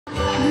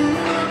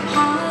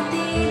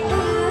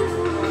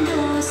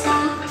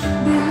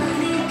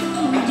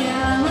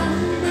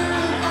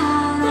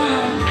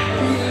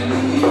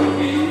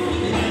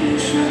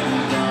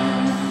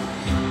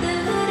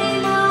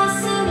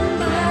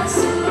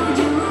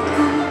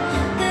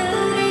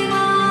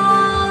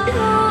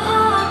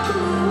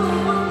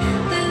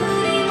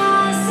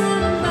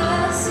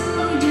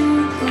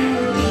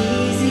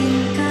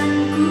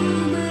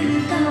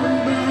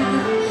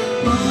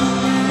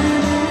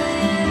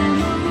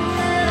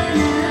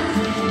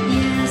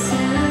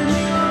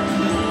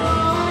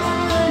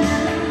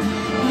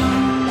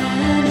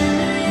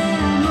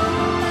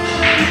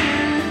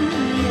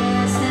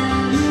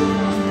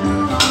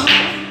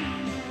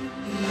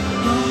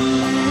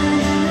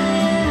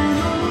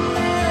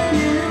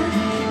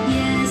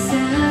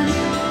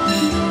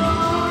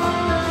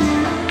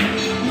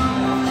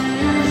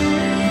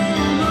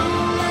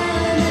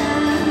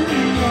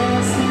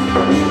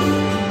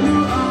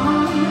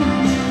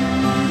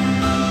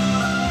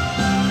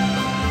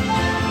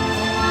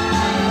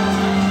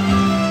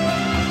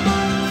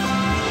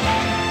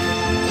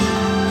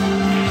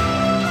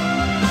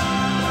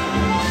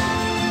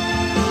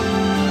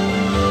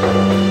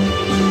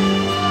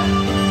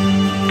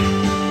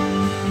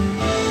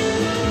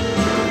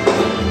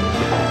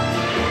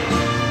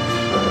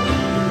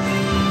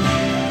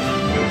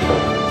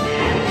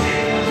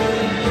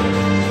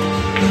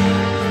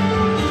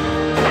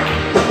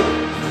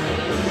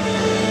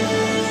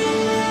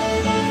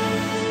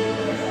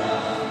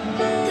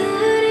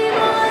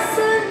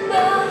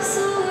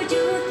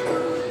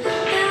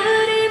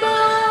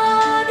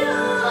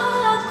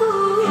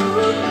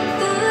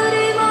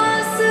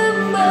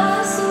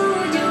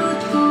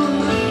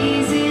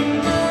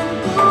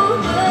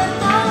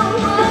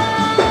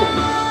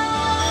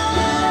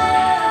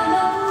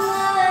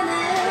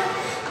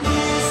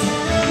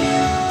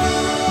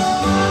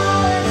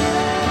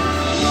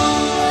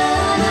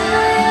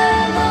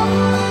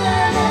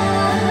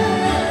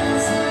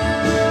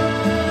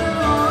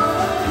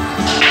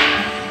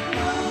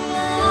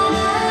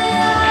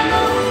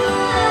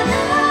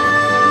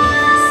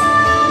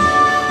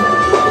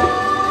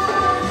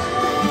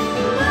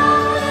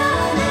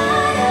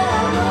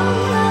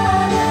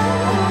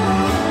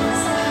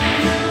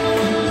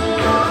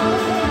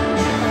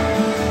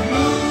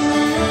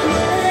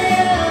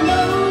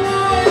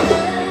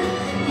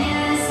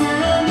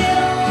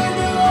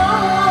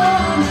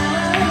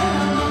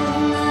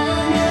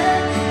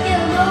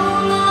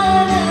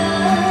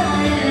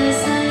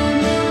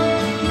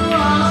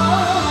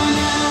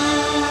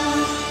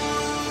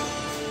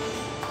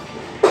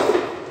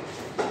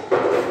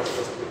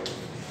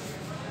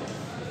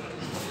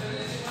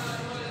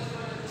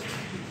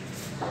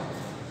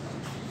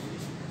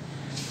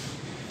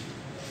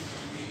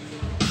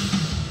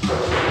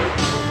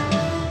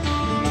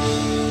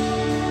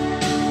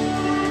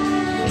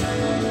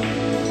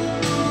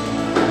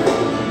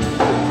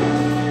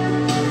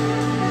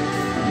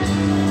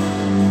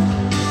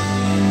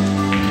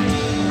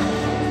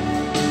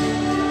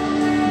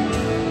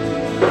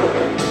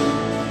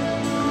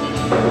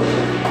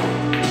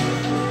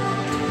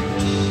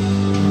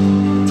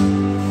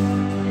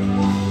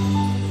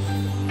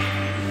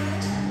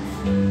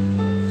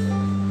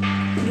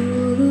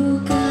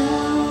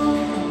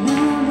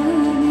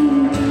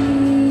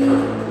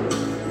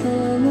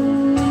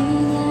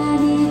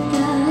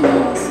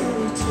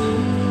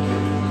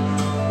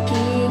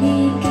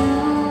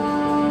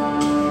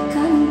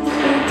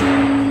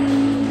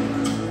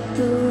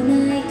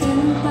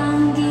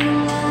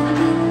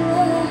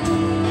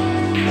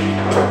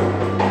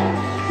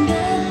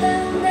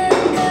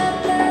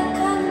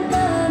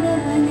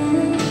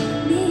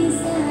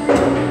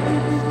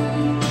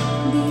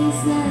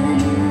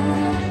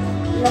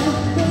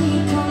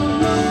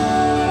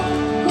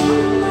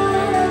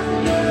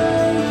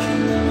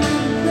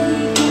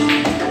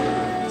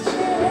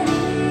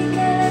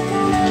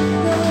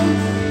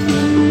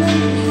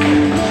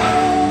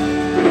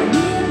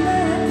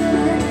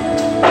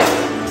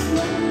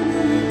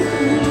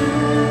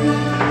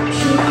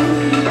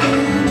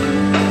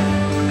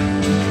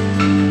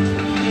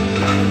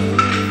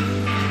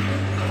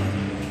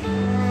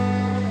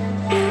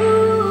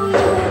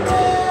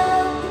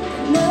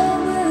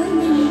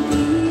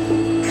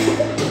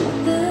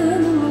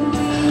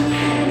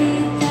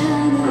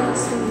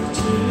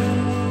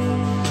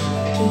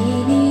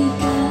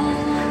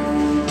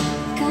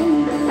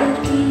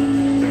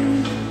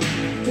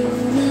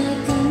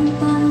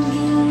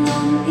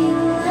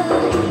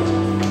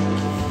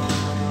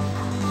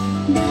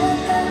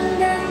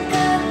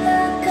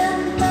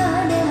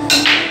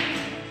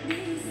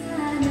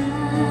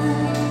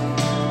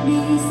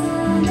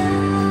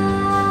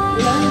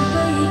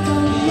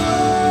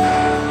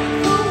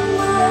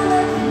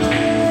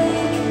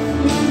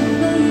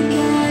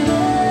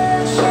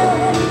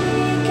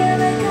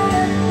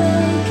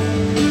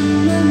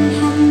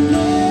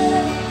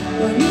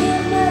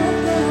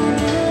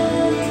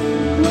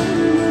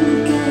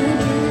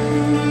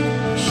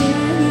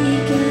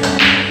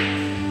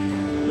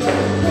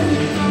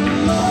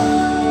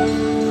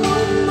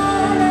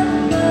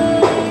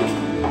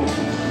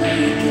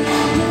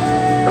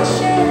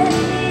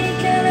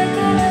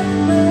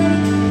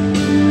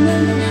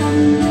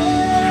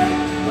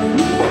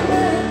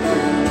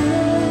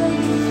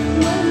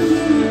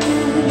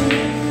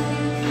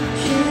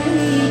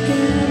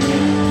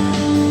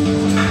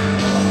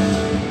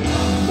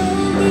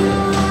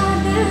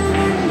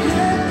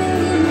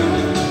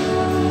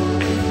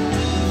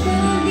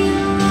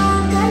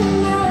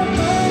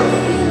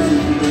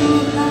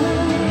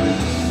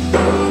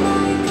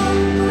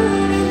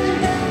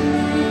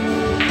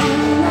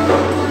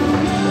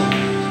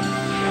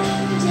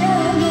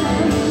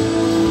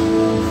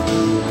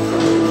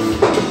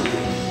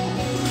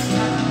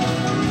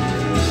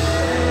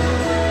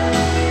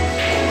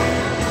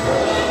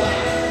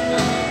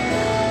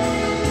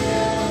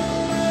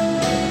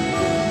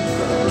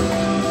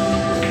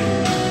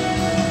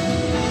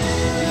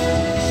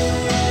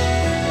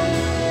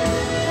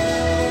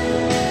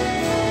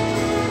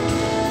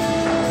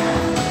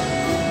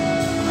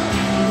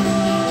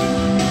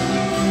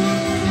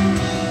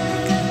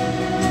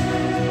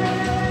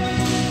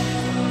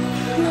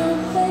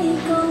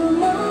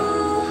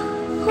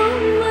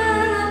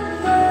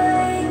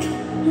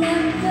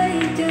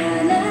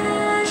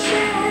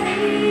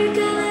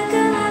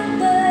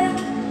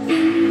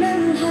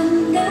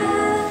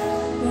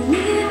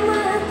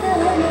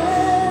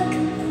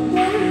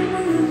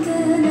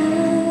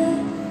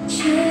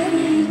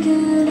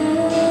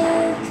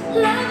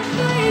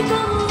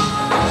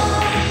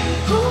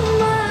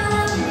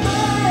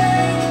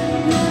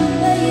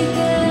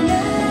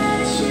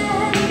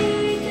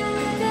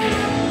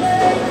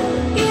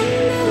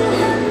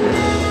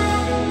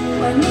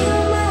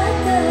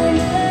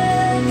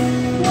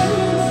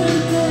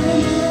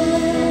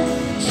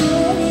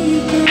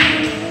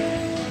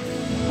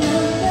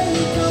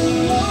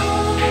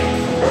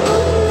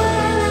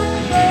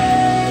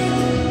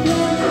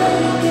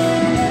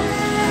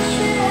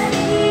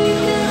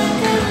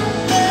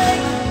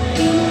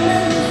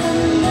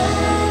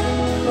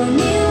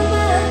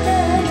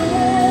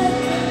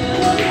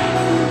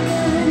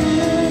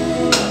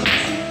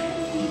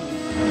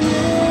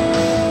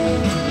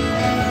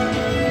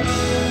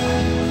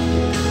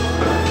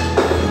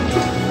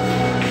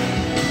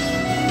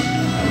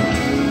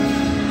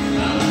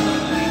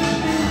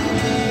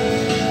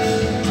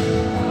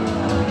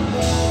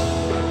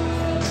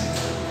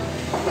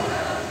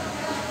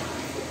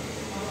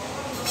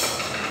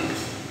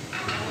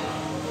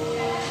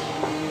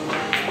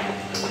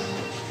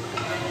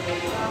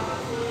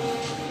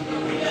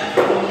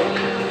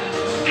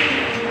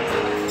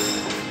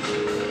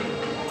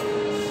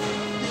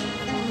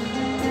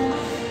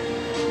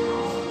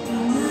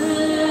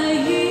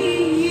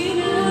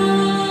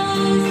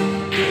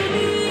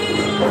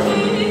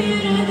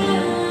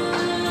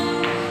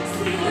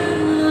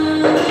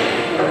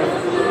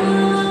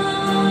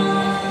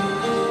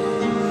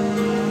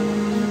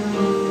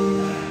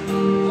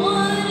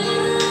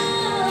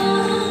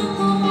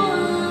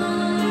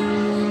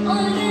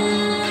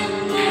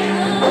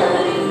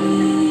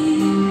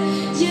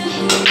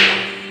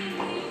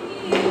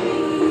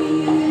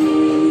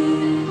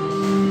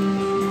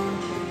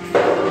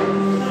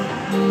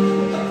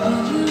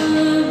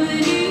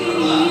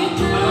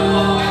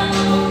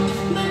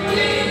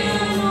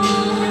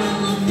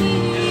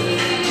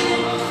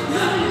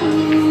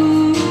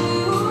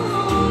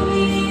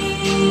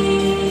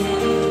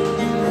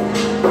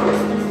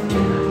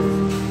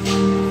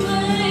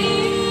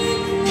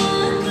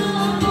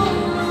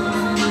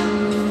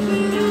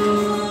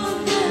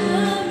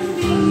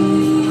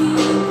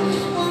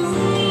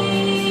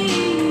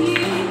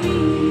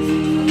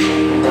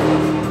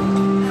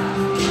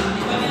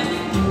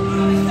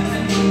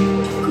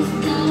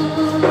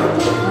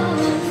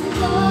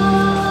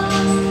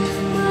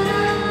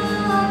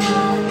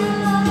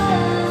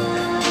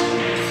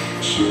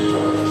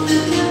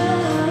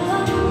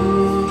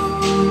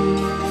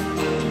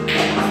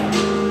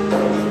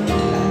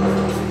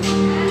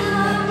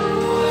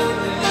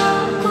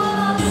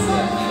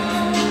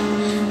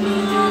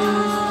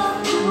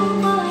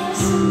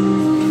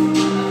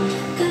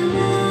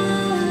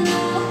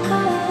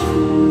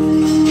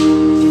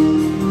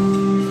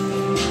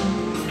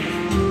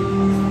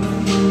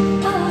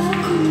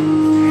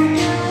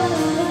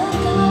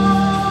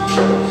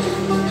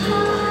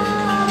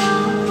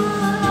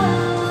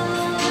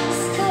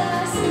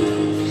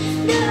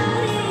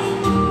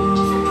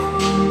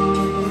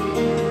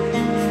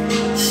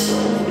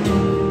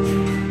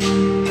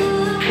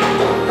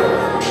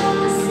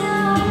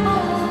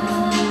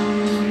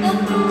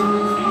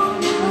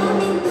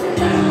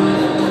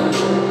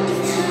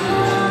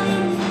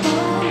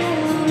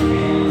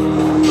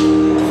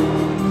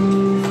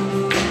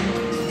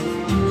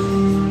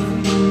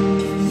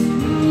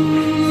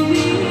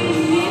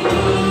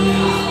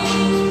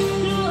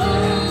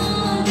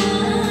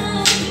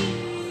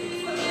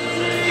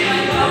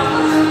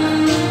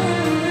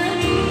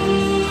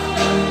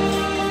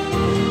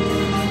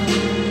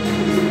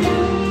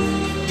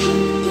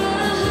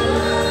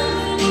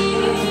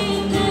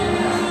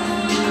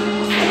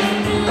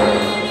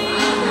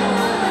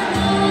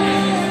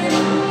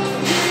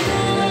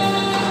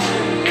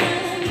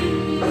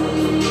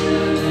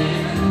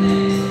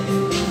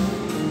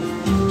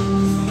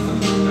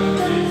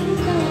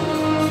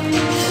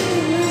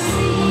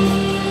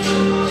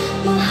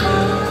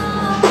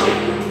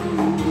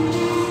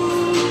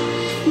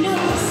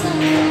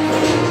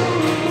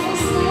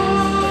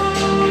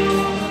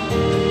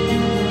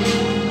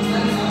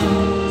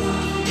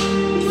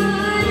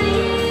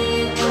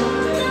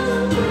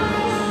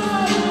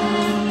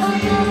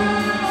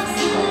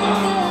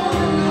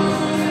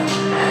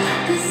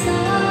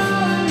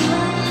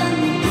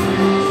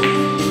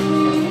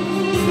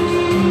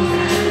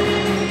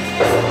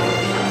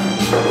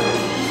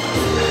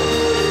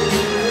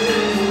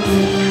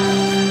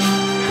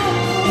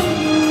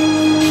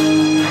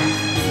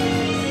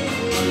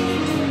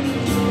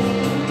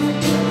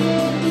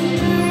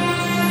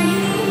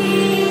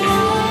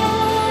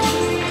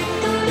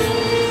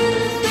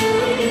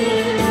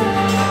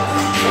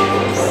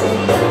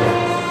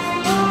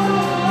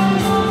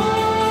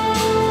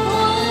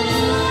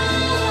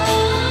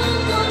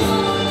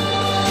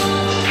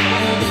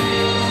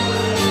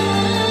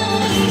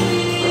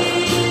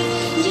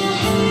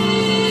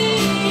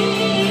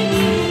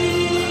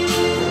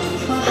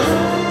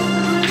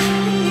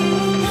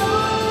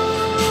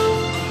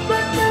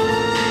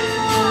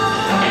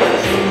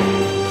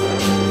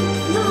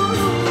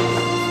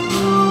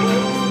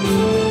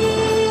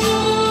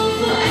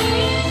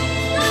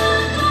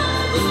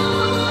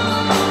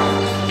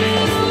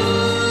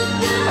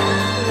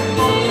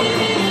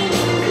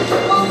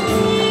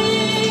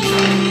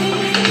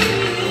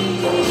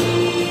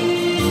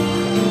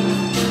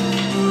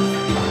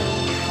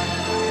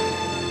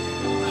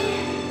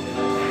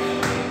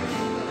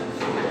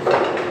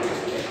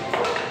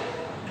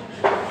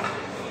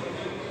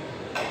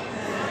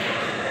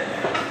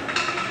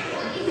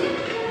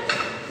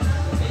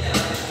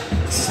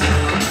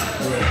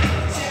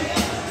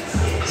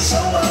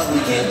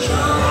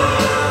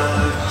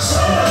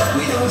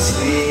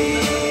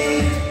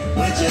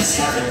just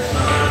having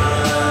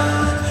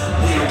fun.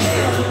 We don't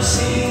care who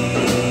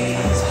sees.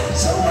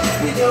 So when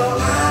we go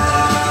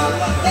out,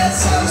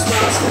 that's how it's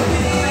supposed to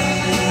be.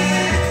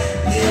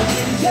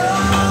 Living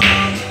young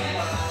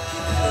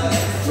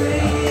and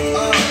free.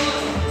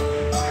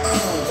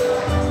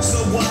 So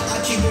what?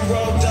 I keep it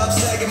rolled up,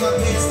 sagging my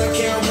pants, not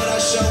caring what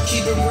I show.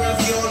 Keep it real,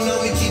 if you don't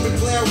know me, keep it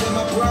clear with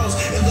my bros.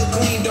 It look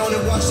clean, don't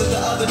it? Watch it the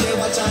other day,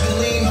 watch I can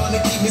lean on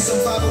it. Keep me some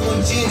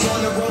 501 jeans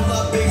on the roll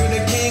up, bigger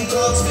than King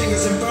Clogs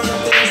fingers and burn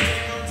up things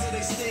to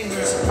they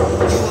stingers.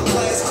 You a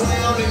class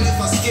clown, and if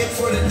I skip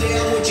for the day,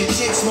 I'm with your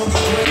chick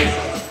smoking green.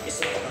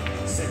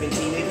 17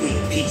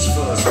 and peach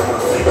fuzz on my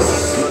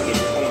face, looking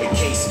on the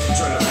case,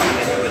 trying to find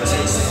a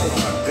heritage. Oh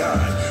my God,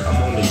 I'm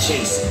on the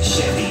chase.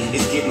 Chevy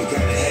is getting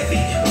kinda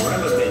heavy,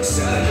 irrelevant,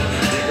 selling it,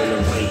 dipping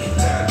away.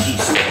 Time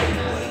keeps slipping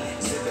away,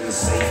 sipping the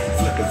safe,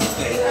 flipping for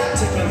pay,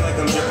 tipping like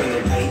I'm dripping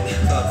in paint.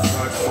 Up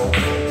front, folk,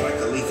 like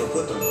a leaf,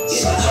 put them in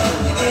so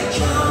we get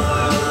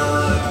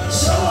drunk,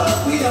 so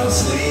up we don't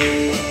sleep.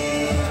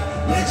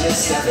 We're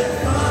just having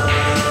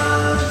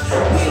fun.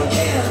 We don't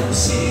care who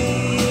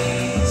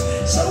sees.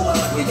 So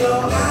what we go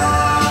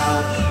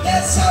out,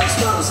 that's how it's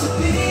supposed to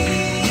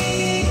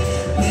be.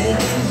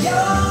 Living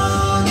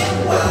young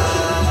and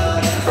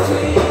wild and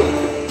free.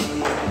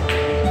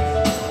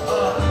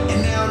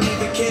 And I don't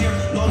even care,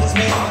 long as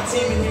me and my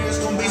team in here, it's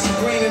gonna be some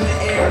green in the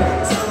air.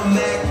 Tell them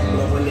Mac,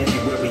 blowing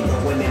everywhere we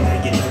going, and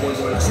now you know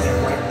when I step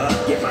right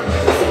up, get my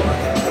credit for my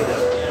head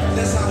up.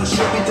 That's how it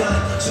should be done.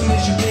 Soon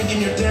as you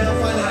thinking you're down,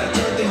 find how to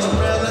turn things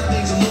around, now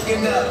things are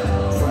looking up.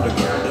 From the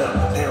ground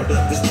up, pound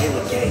up this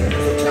Taylor game.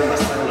 Turn my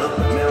sound up,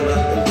 mount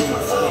up, and do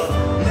my thing.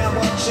 Now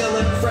I'm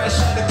chillin', fresh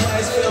out the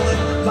class, feeling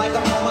like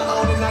I'm on my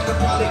own, and I could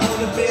probably own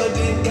a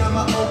building. Got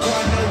my own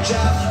car, no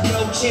job,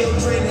 no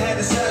children. Had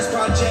a science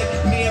project,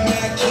 me and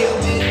Mac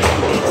killed it.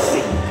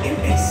 MC,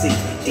 MAC,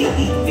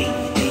 DEV,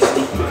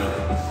 HD3.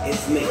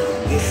 It's me,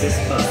 this is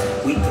us.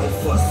 We gon'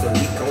 fuss and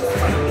we gon'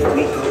 fight and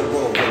we gon'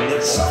 roll. And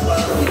it's So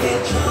what we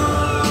get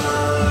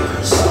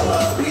drunk, so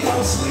what we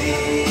don't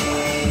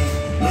sleep.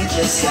 We're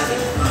just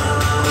having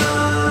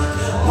fun.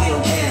 We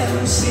don't care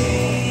who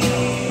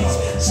sees.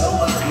 So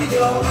what we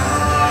go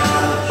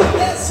out,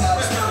 that's how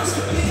it's supposed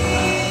to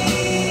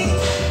be.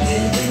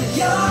 Living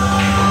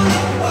young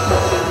and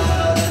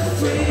wild and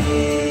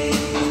free.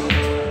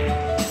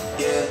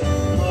 yeah,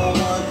 roll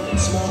one,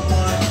 smoke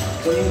one.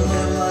 When you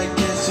live like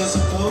this, you're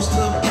supposed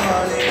to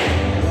party.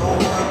 Roll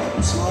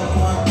one, smoke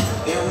one,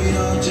 and we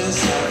don't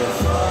just have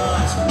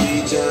fun.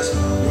 We just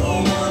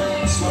roll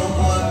one, smoke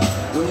one.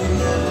 When you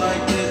live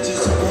like this, you're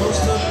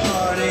supposed to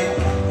party.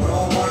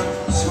 Roll one,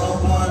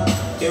 smoke one,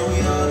 and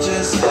we don't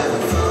just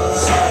have fun.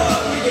 So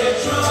what we get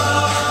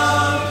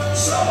drunk,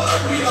 so what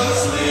we don't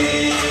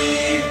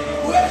sleep.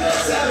 We're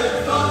just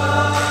having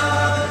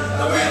fun,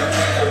 and we don't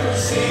care who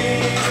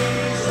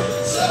sees.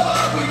 So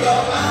what we go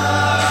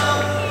out,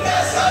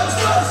 that's how it's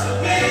supposed to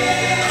be.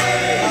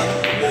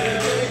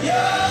 Living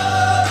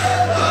young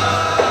and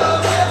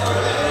wild and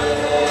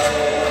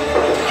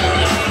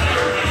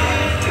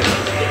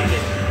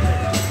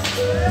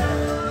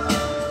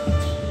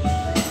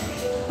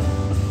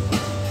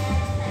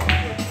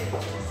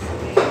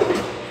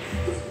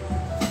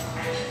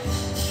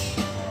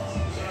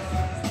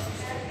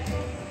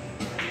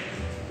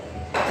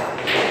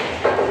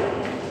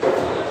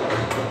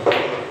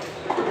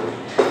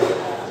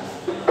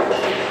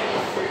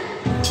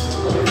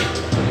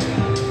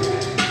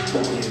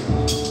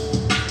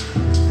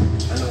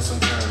I know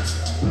sometimes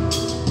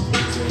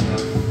things ain't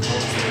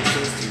always make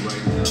sense to you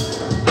right now.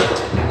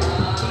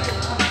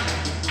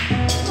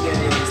 But yeah,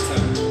 they always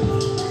tell me,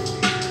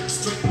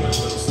 straighten up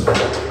little stuff.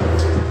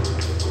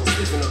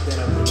 Stiffen up that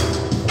other guy.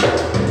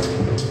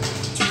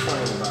 What you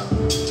crying about?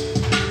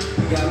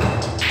 You got me?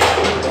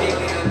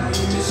 Bailey, I know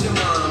you miss your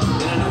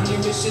mom, and I know you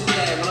miss your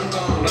dad when I'm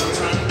gone. I'm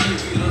trying to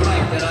give you the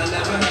life that I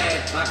never had.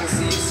 I can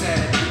see you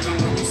sad, even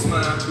when you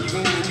smile,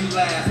 even when you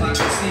laugh. I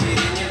can see it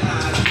in your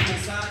eyes. Deep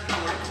inside, you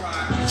wanna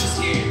cry. You're just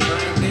scared,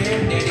 right there.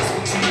 Daddy's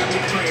with you in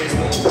your prayers.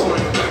 No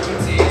point, wiping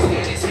tears.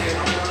 Daddy's here,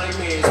 no more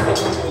nightmares. We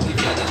gon' hold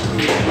together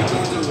through it. We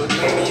gon' do it.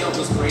 Maybe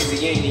Uncle's crazy,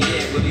 ain't he?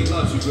 Yeah, but he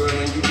loves you, girl,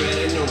 and you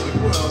better know it.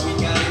 World we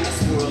got in this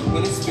world,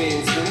 when it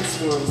spins, when it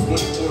swirls, when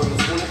it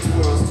whirls, when it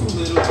twirls. Two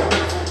little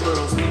beautiful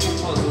girls, making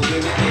puzzles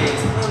in the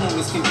days. I know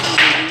it's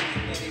confusing.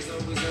 Daddy's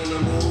always on the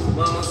move,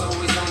 mama's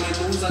always on the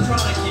news. I try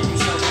to keep you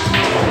sheltered.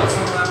 But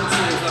somehow it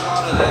seems the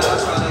harder that I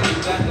try to do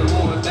that, the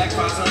more it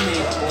backfires on me.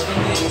 All the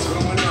things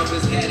growing up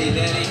is daddy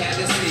had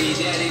to see.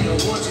 Daddy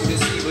don't want you to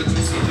see, but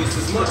you see just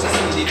as much as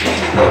he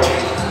depending on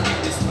you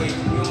this way.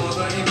 Your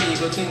mother and me,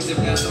 but things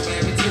have got so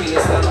bad between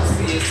us. I don't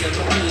see us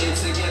ever being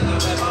together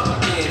ever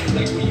again,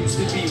 like we used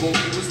to be when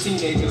we was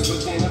teenagers.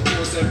 But then of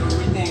course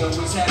everything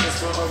always happens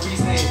for a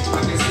reason.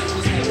 I guess it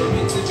was never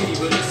meant to be,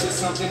 but it's just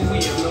something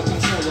we have no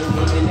control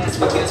over, and that's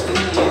what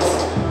destiny is.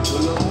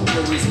 Well, no more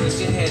worries,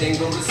 rest your head and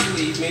go to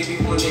sleep. Maybe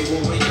one day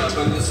we'll wake up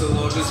and this will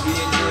all just be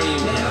a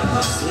dream. Now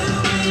hush,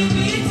 little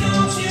baby,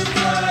 don't you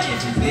cry.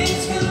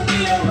 Everything's gonna be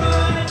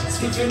alright.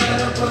 Skipping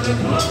right up on the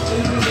clock,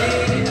 little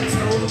lady. I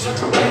told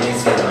you, and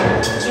it's gonna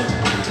hold you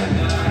through the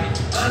night.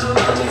 I know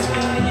mommy's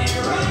right here,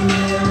 right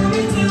now.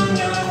 We don't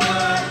know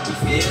why we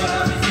feel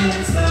how we feel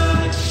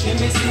inside. It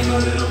may seem a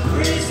little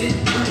crazy,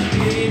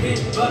 baby,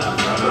 but I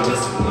promise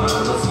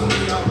mama's gonna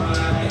be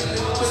alright.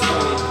 It's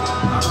funny,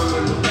 I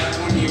remember back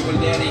when you and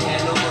daddy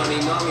had no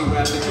money. Mommy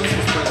wrapped the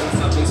Christmas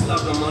presents up and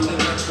stuck them under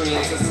my tree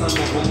and said some of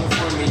them were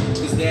from me,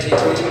 cause daddy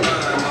couldn't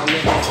rhyme. I'll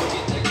never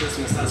forget that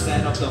Christmas. I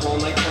sat up the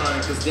whole night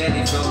crying, cause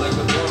daddy felt like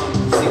a bum.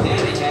 See,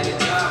 daddy had a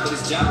job, but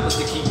his job was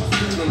to keep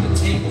food on the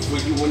table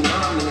for you and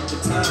mom. And at the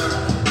time,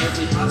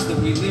 every house that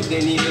we lived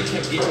in either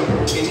kept getting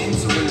broken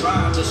into and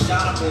robbed or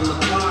shot up on the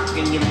block.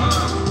 And your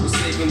mom was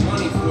saving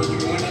money for you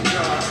in a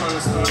job, trying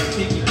to start a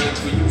piggy bank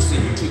for you so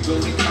you could go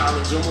to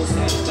college. Almost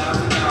had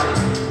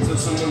 $1,000 till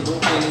someone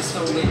broke in and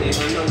stole it. And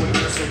I know it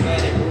hurt so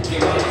bad it broke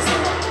your mama's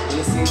heart. And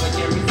it seemed like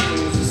everything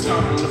was just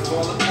starting to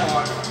fall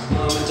apart.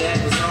 Mom and dad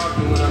was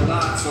arguing a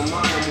lot, so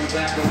mama moved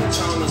back on the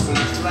Chalmers in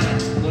a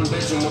flat,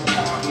 one-bedroom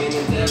apartment.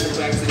 And dad moved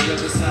back to the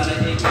other side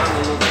of 8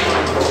 Mile on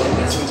and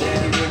that's when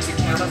daddy went to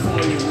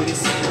California with his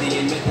CD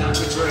and met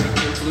Dr. Dre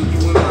and flew you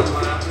and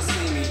mama out to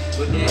see me.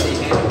 But daddy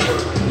had to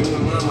work, you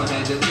and mama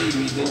had to leave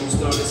me. Then you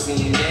started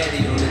seeing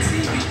daddy on the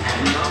TV,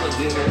 and mama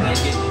didn't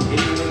like it. And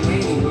you and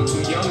Lainey were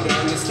too young to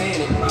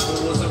understand it. Papa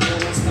was a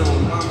Rolling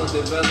Stone, mama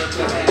developed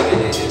a habit,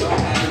 and it all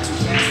happened too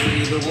fast for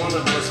either one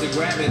of us to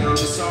grab it. I'm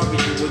just sorry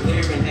you were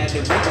there and had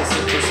to witness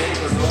it firsthand,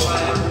 cause all I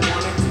ever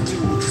wanted to do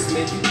was just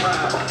make you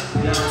proud.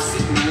 Now I'm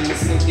sitting in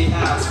this empty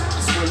house,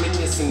 just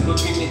reminiscing,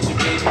 looking at your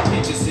baby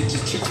pictures. It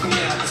just trips me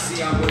out to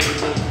see how we're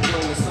grown.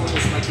 It's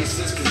almost like your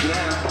sisters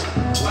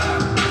now. Wow,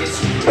 I guess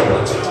you pretty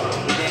much are.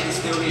 But daddy's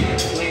still here,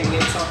 laying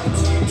there talking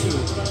to you too.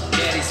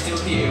 Daddy's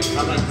still here,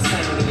 I like the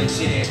sound of that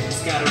chair.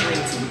 It's got a ring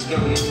to it,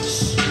 don't it?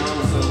 Shh,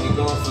 mama's only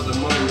gone for the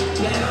moment.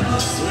 Now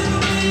hush, little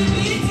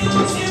baby,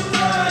 don't you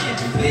cry.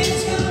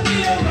 Everything's gonna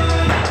be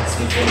alright.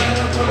 Stick your head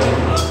up on the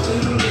rock,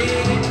 little lady.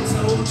 I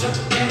told ya,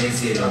 daddy's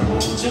here to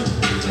hold ya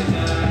through the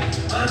night.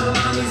 I know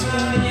mommy's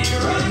right here,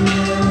 right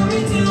now. We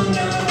don't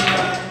know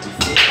why we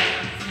feel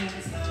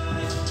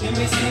inside. It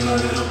may seem a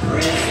little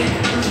crazy,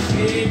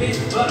 baby,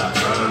 but I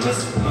promise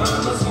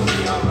mama's gonna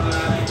be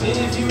alright. And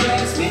if you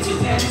ask me to,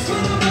 daddy's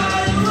gonna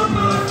buy you a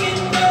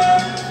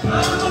mockingbird.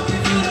 I'm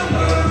looking for the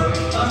world.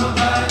 I'ma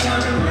buy a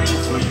diamond ring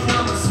for you.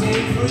 I'ma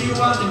sing for you.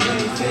 I'll do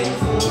anything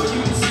for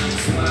you to see you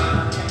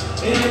smile.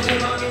 And if the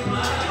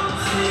mockingbird don't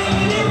sing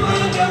and it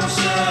rain don't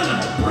shine,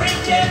 I'ma break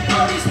that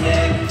party's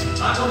neck.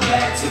 I go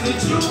back to the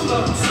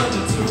jeweler who sold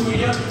it to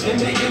ya and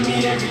make him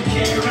meet every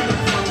care in the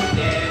phone with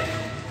dad.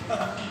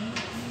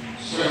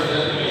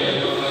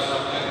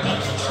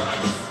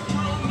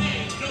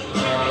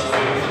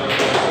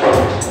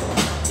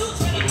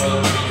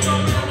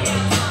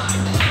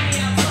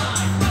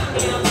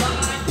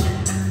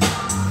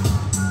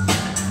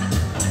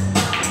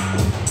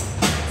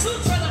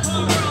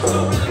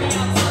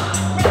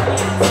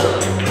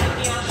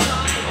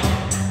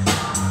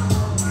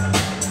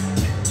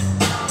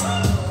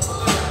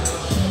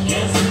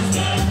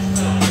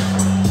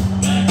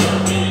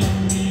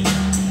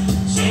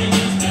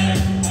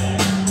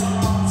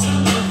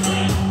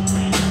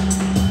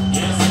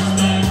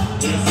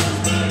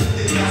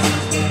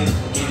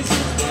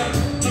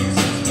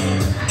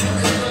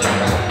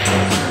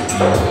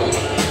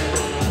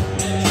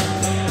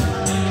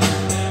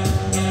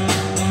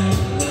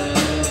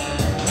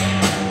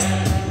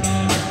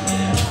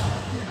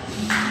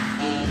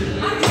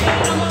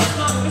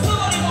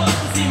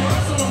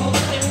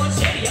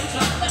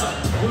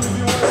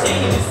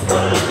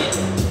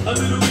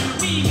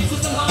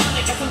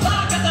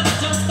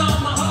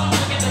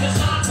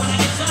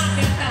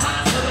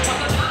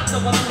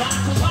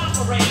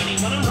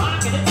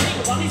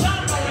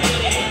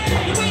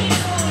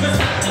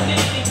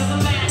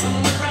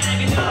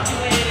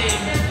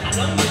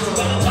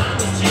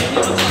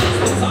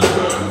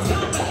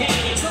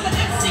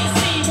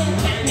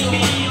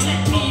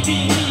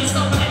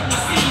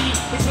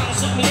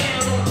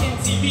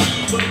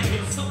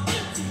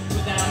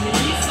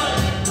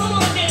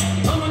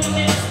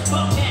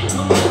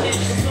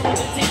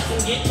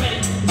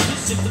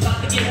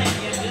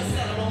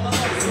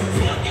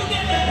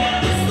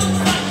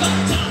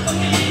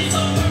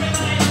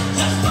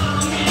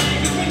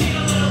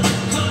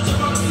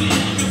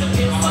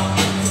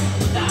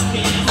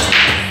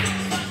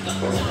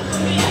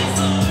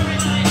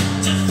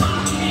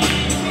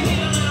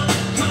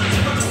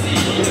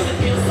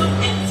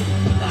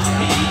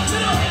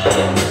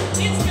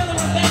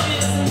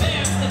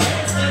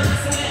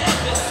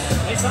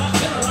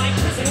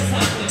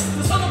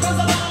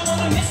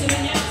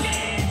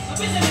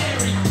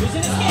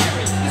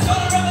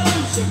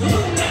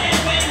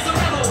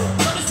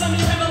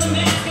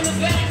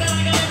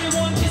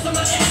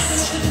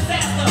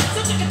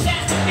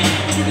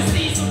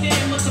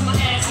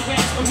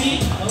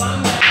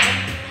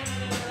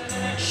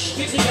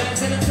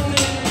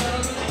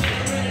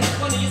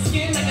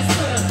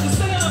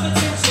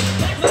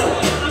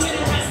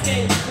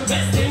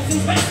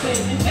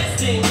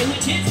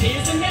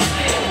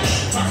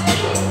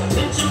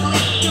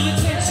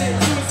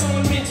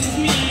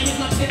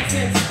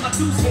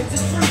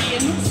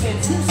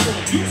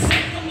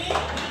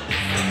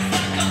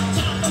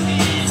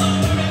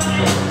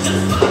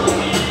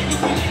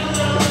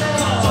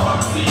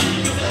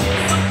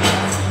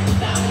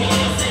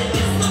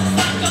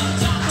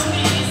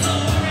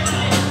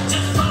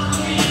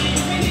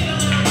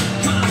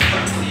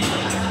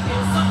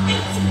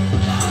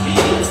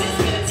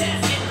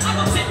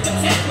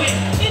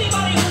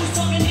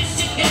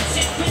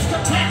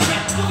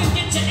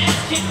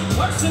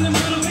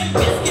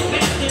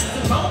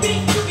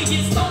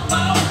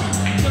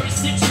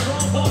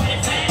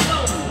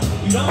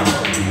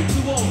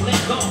 You won't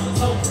let go,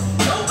 it's over.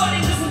 Nobody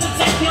listen to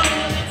techno,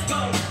 let's go.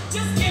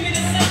 Just give me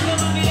the signal,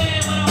 I'll be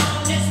there when I'm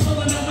on this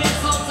full of new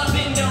insults. I've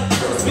been down.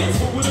 Vince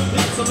would have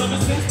been so ever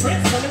since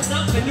Prince turned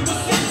himself into a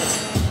sinner.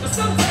 But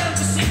sometimes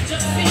the shit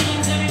just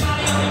seems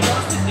everybody only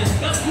wants to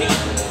discuss me.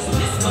 So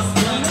this must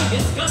mean I'm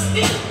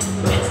disgusting.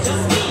 It's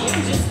just me,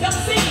 I'm just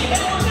obscene.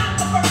 No, I'm not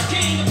the first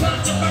king of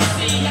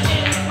controversy. I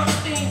am the first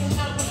thing from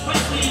Elvis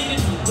Presley to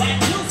do black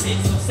music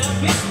so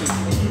selfishly.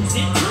 Use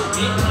it to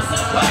get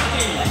myself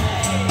working.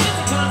 It's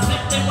a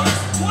concept that works.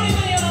 20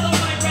 million other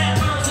white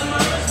rappers and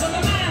murders. But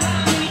no matter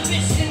how many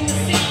fish in the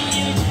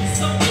sea, and it's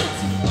so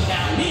empty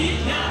without me.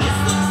 Now this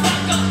looks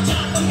like a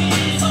job for me.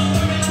 So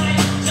everybody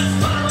just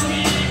follow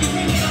me. Give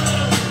me a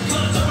little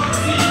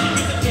controversy.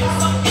 Cause it feels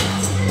so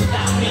empty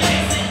without me.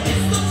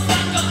 This looks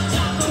like a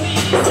job for me.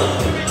 So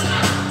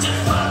everybody just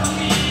follow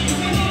me. Give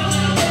me a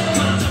little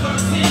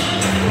controversy.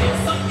 Cause it feels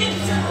so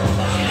empty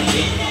without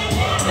me.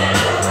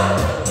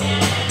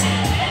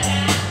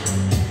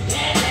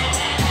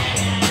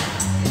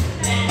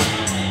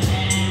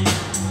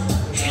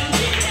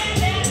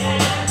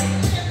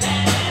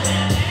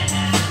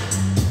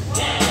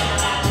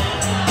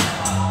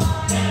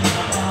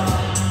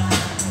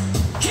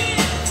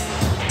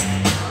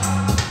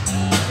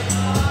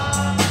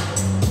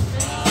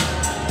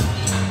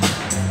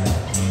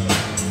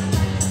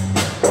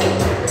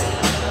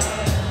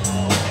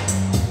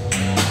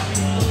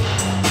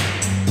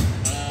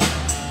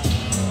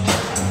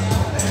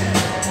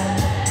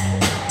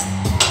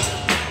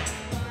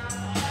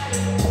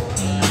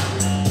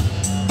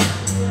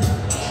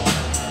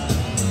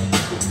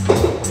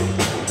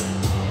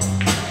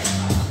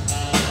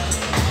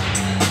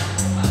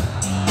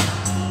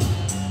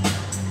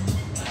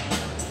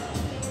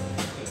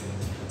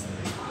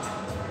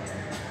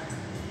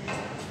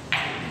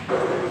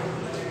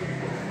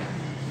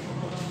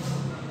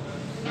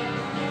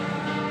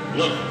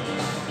 Look,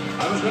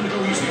 I was going to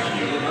go easy on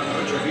you and not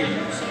hurt your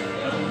feelings.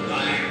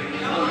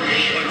 I'm only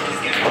going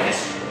to get this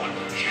one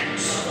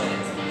chance.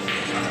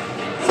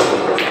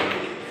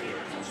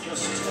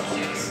 Just your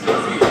feelings.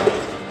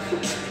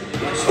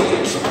 Let's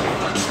see something.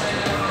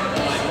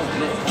 I don't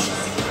know.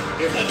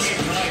 If that means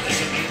tonight, I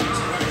can mean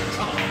we're in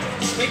trouble.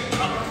 Big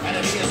trouble. And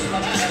if he is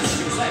bananas, as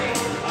you say,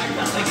 I'm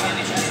not taking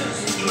any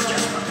chances. You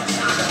just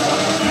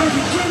Are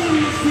you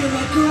genuinely feel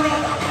like a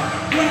rock?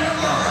 Well,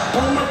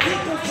 all my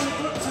people from the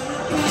front to the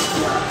back.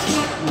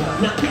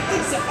 Now big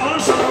things are on,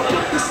 so I'm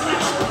out the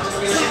slap.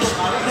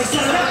 They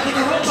set it up,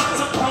 nigga,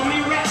 robots up on me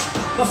rap.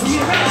 But for me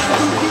to rap,